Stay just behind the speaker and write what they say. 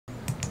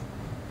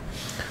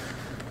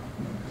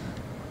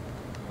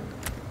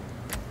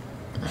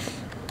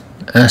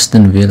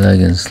Aston Villa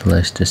against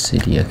Leicester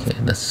City. Okay,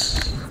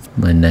 that's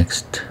my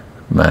next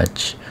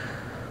match.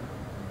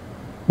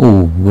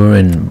 Oh, we're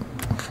in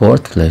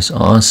 4th place.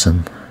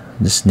 Awesome.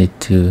 Just need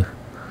to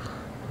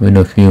win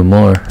a few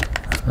more.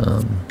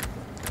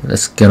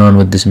 Let's get on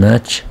with this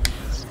match.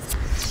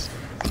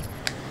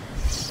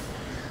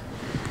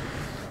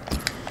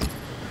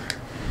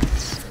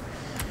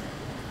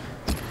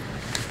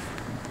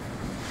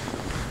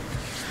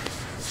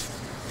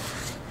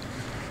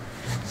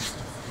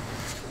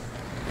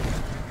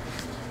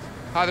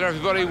 Hi there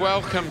everybody,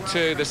 welcome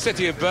to the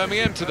city of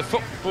Birmingham, to the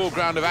football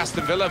ground of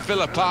Aston Villa,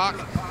 Villa Park.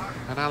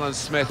 And Alan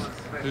Smith,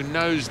 who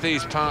knows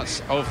these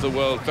parts of the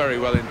world very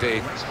well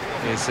indeed,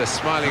 is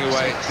smiling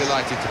away,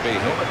 delighted to be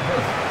here.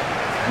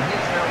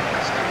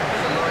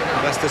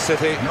 Leicester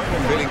City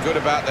feeling good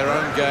about their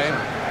own game,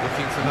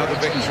 looking for another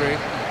victory.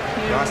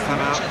 Last time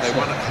out, they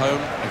won at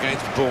home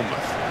against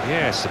Bournemouth.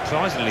 Yeah,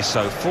 surprisingly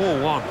so,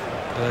 4-1.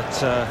 But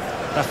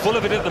they're full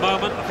of it at the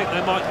moment. I think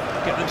they might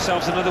get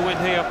themselves another win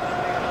here.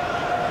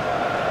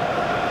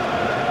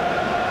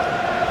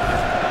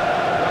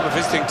 The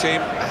visiting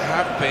team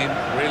have been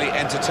really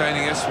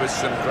entertaining us with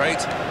some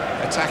great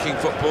attacking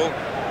football,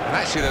 and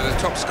actually they're the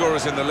top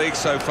scorers in the league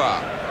so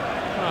far.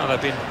 Well,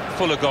 they've been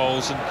full of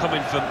goals and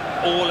coming from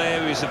all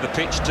areas of the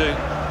pitch too. The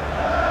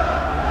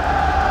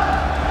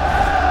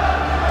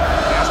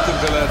Aston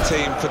Villa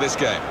team for this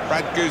game.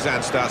 Brad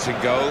Guzan starts in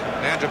goal.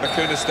 Leandro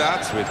Bacuna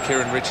starts with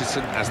Kieran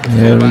Richardson as the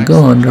There we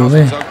go,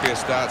 underway.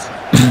 Starts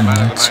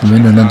Let's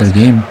win another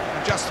game.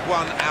 Just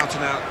one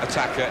out-and-out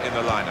attacker in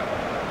the lineup.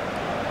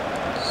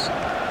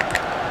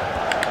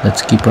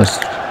 Let's keep our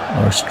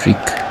streak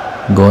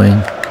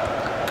going.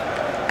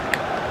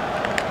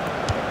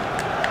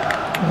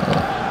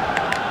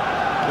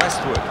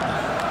 Westwood.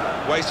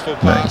 Wasteful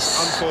pass,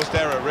 Nice. unforced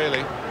error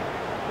really.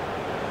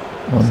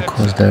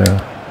 Uncaused error.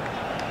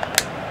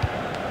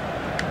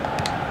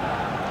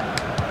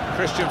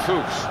 Christian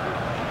Fuchs.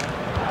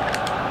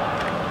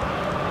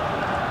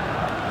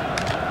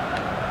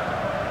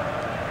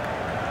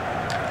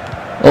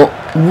 Oh,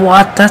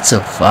 what? That's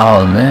a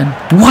foul, man.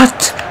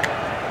 What?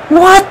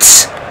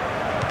 What?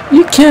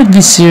 You can't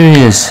be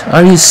serious.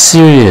 Are you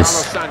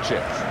serious?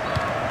 Sanchez.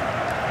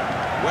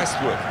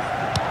 Westwood.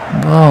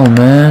 Wow,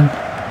 man.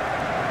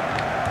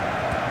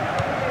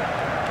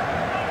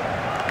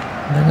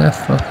 That guy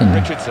fucking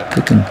Richardson.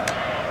 cooking.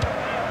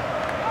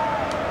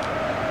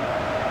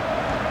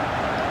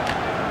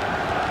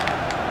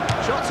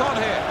 Shots on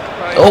here.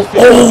 Oh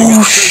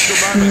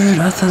shit!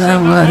 I thought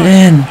that got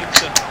in.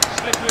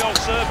 Slippery old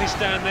surface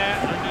down there,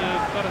 and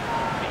you've got to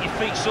get your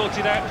feet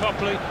sorted out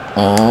properly.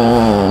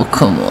 Oh,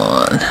 come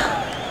on.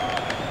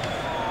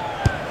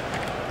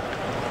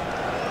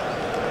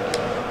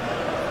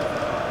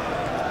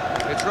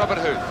 It's Robert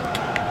Hood.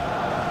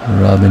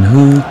 Robin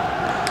Hood.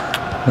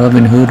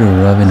 Robin Hood or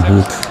Robin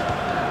Hood?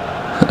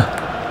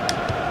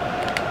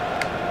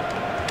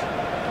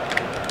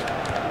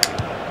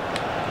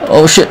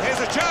 Oh shit. Here's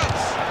a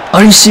chance.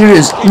 Are you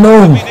serious?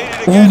 No.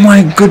 Oh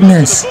my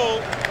goodness.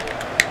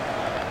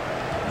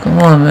 Come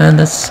on, man.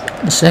 That's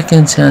the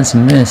second chance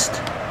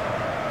missed.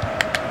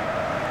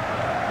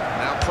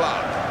 Now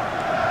Clark.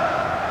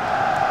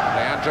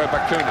 Leandro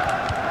Bacuna.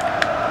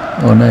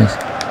 Oh, nice.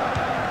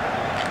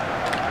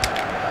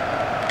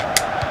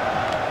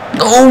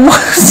 Oh, what?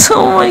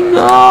 Oh my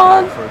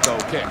god. For a goal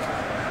kick.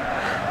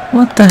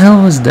 What the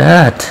hell was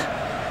that?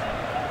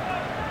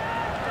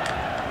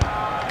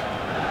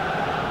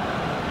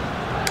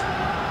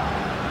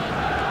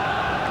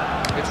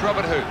 It's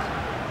Robert Hood.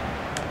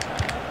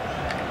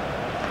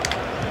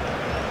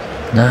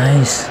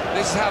 Nice.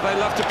 This is how they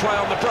love to play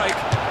on the break.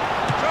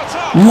 Shots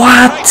off.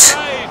 What? Great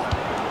save.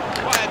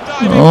 By a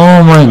diving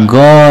Oh my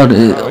god.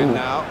 throw in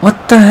now.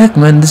 What the heck,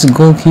 man? This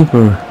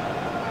goalkeeper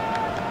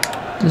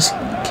just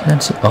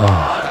can't see.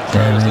 Oh,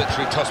 damn it.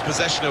 Literally tossed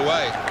possession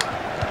away.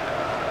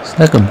 It's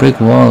like a brick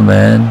wall,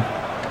 man.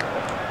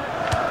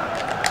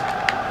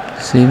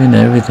 Saving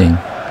everything.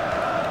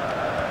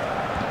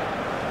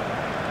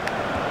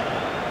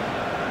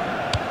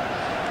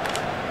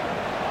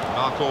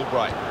 Mark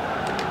Albright.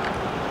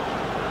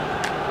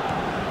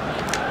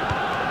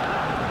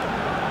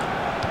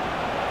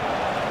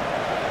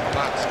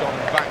 That's gone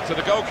back to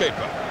the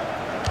goalkeeper.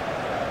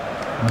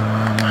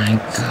 Oh my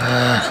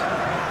god.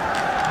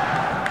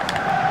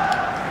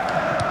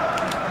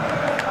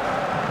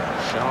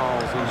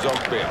 Charles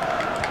Uzogbia.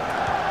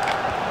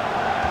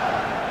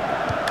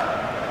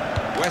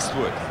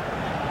 Westwood.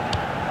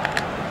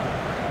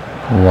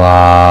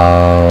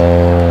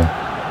 Wow.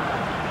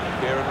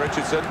 Kieran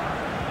Richardson.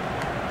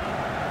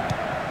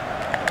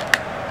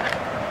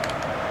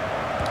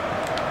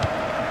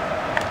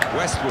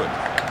 Westwood.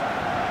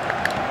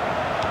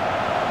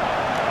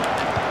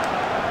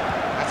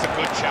 That's a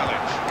good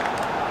challenge.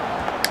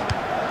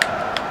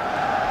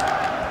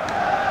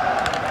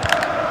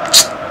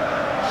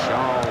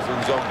 Charles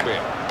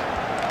Uzogbia.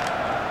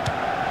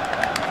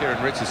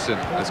 Kieran Richardson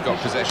has got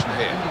possession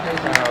here.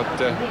 Crowd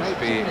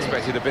maybe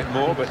expected a bit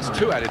more, but it's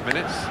 2 added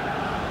minutes.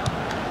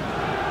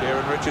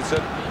 Kieran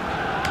Richardson.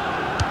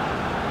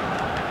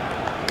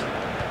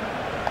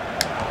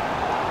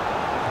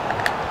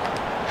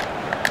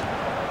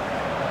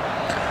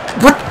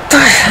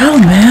 hell,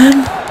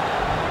 man?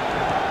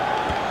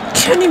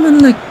 Can't even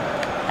like.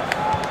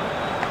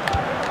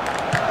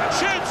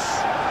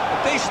 Shoots.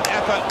 A decent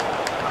effort.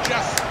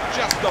 Just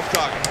off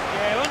target.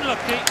 Yeah,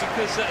 unlucky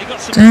because he got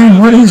some. Dang,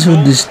 what is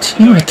with this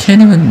team? I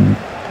can't even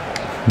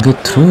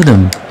get through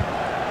them.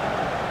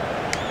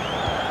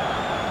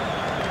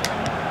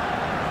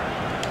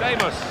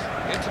 Damus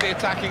into the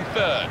attacking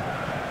third.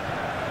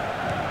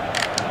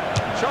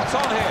 Shots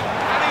on here.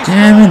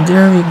 Damn it,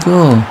 there we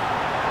go.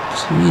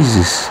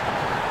 Jesus.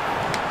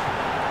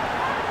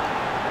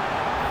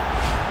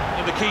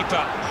 And the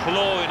keeper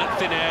clawing at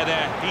thin air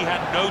there. He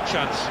had no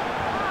chance.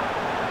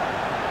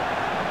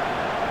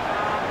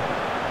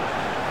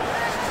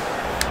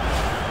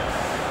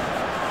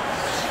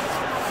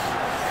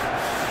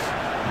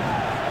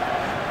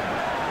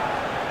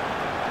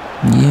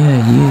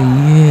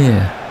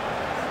 Yeah.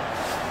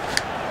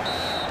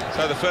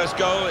 So the first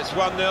goal, it's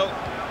 1-0.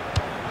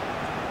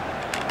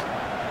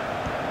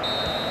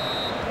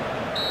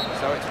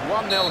 So it's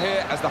 1-0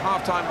 here as the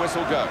half-time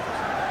whistle goes.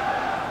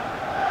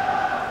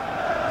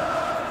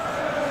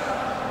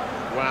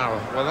 Wow,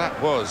 well that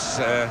was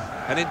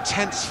an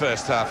intense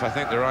first half, I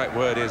think the right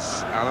word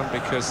is, Alan,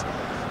 because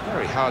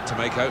very hard to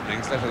make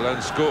openings, let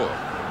alone score.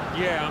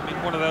 Yeah, I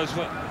mean, one of those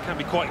that can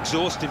be quite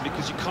exhausting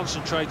because you're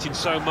concentrating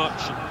so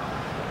much. And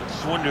I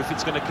just wonder if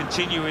it's going to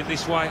continue in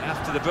this way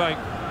after the break.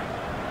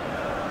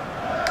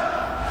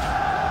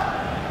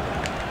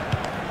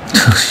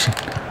 Oh shit.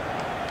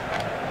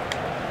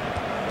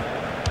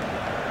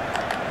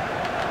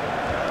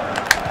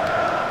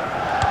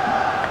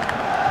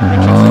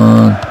 Come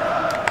on.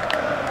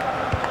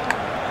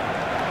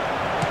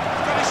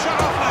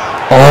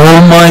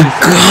 Oh my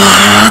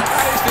god!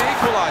 That is the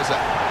equaliser.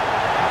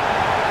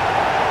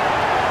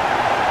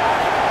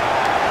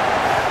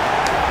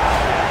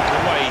 The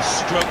way he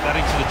stroked that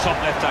into the top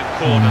left-hand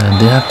corner. Man,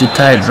 they have to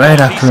tie it right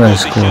after I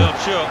score. I'm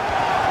sure.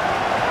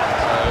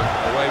 So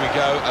away we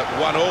go at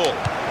 1-1.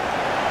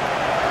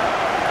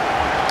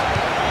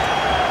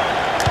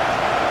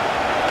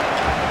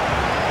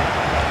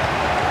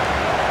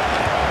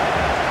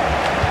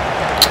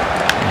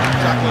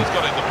 Tackler's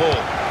got in the ball.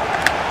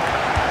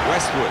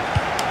 Westwood.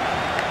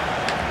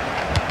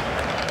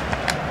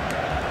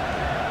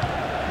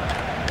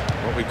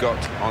 What we've got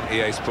on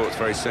EA Sports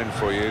very soon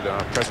for you,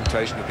 our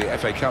presentation of the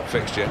FA Cup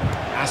fixture.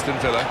 Aston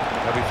Villa,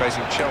 they'll be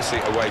facing Chelsea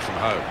away from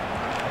home.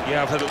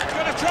 Yeah, I've had a...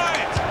 Gonna try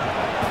it!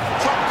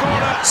 Top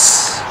corner!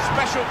 Yes.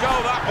 Special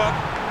goal, that one.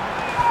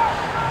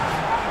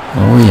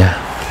 Oh yeah.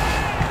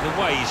 The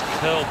way he's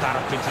curled that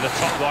up into the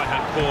top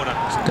right-hand corner.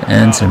 It's the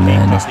answer,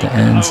 man. It's the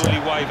answer.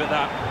 Only wave at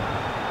that.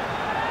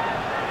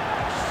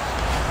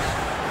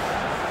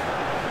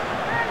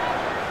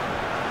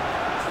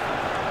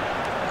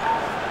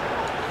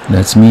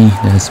 That's me,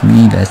 that's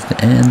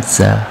the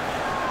answer.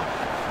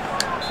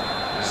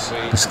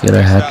 Let's get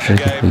a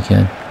hat-trick if we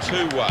can.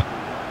 2-1.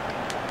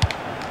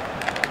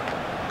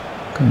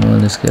 Come on,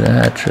 let's get a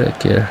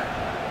hat-trick here.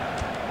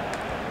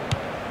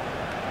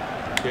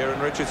 Kieran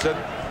Richardson.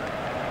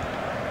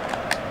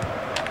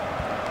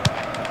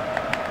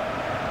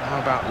 How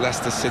about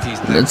Leicester City's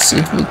next? Let's see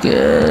if we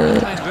can.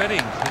 Playing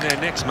Reading in their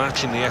next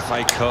match in the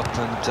FA Cup,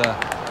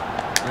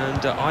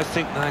 and I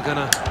think they're going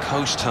to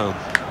coast home.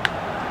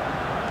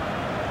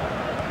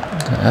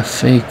 The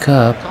FA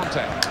Cup.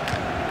 Contact.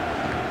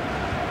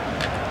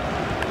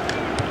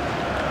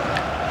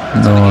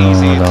 No,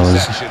 that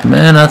was...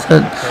 Man, I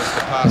thought...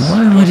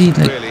 Why would he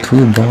like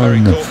put a ball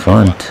in the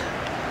front?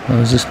 I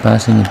was just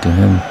passing it to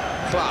him.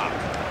 Clark.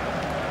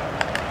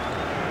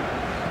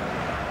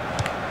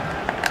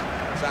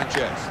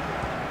 Sanchez.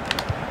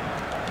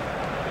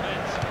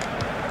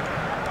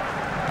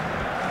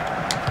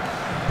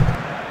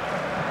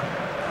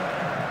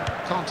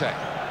 Conte.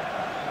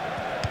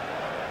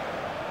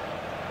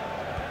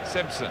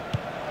 Simpson.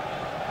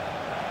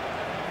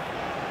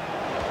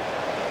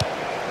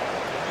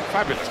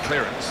 Fabulous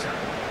clearance.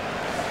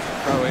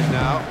 Throw in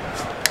now.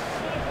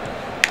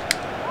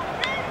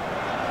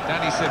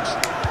 Danny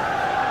Simpson.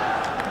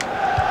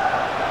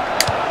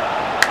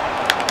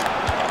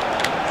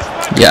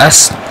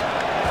 Yes.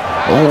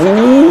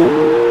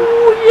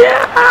 Oh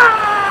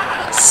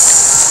yes.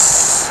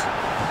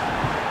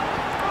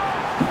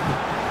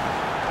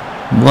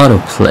 What a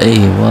play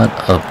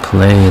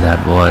that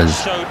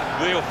was. Showed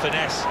real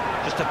finesse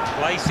just to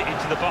place it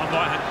into the bottom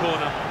right hand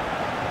corner.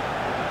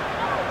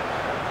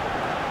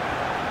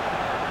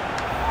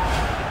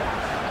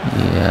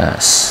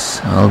 Yes.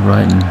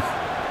 Alrighty,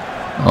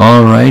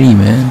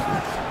 man.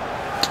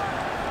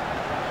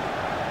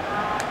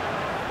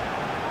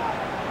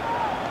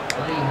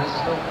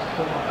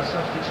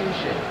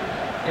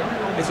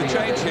 It's a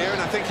change here,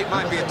 and I think it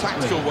might be a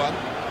tactical one.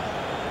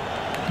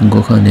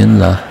 Go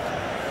kanila.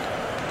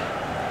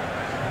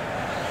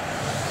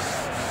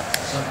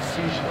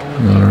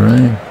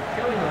 Alright.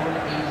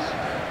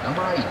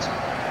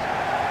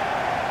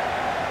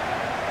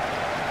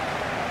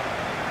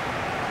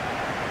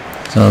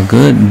 It's all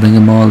good, bring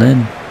them all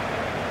in.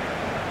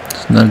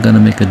 It's not gonna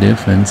make a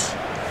difference.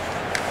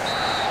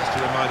 Just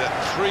a reminder,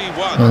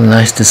 3-1. Well,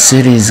 Leicester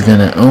City is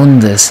gonna own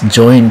this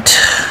joint.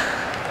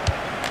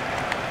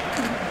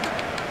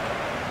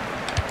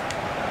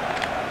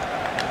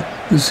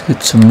 Let's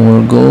get some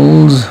more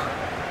goals.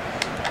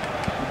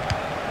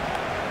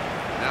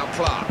 Now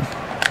Clark.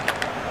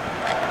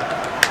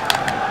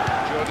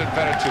 Jordan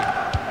Veretout.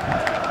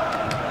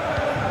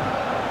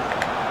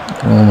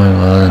 Oh my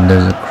god, and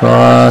there's a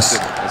cross.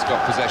 Has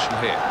got possession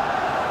here.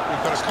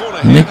 We've got a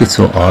corner here. Make it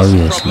so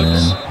obvious,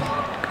 man.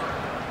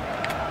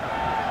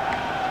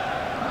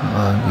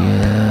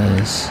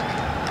 Obvious.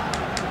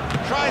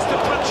 Tries to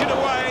punch it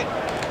away.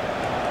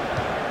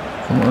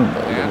 Come on,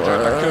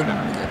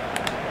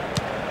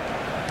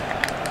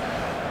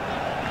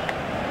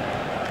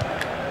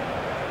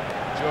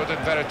 Jordan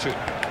Veretout.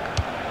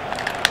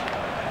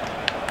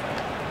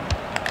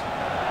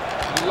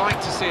 You'd like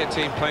to see a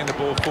team playing the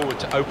ball forward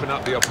to open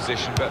up the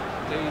opposition, but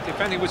the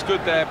defending was good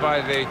there by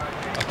the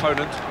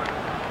opponent.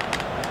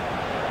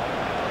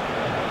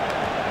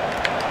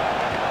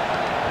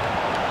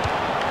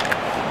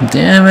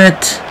 Damn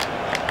it!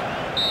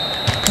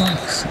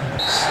 It's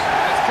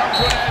come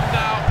to an end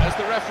now as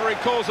the referee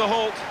calls a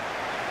halt.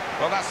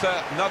 Well, that's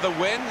another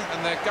win,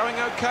 and they're going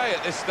okay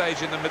at this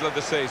stage in the middle of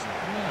the season.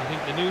 Yeah, I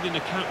think the mood in the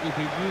camp will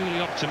be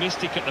really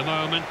optimistic at the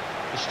moment.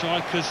 The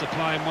strikers are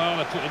playing well,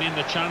 they're putting in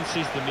the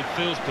chances, the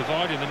midfield's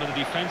providing them, and the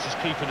defence is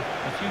keeping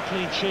a few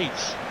clean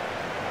sheets.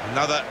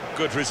 Another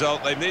good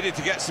result. They've needed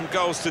to get some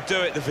goals to do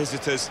it, the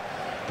visitors,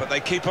 but they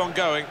keep on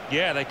going.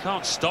 Yeah, they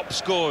can't stop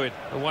scoring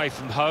away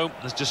from home.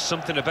 There's just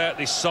something about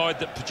this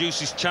side that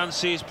produces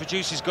chances,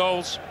 produces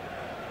goals.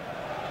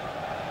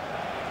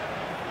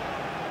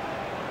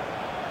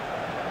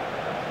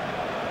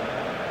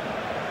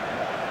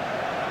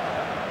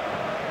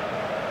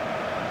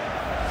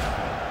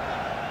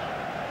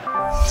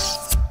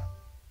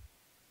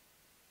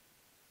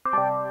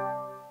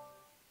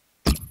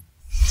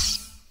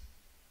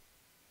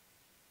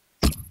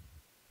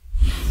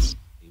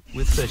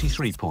 With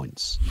 33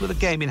 points, with a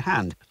game in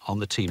hand on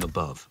the team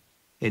above.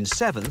 In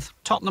 7th,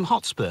 Tottenham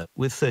Hotspur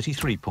with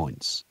 33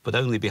 points, but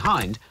only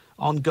behind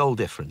on goal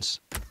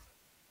difference.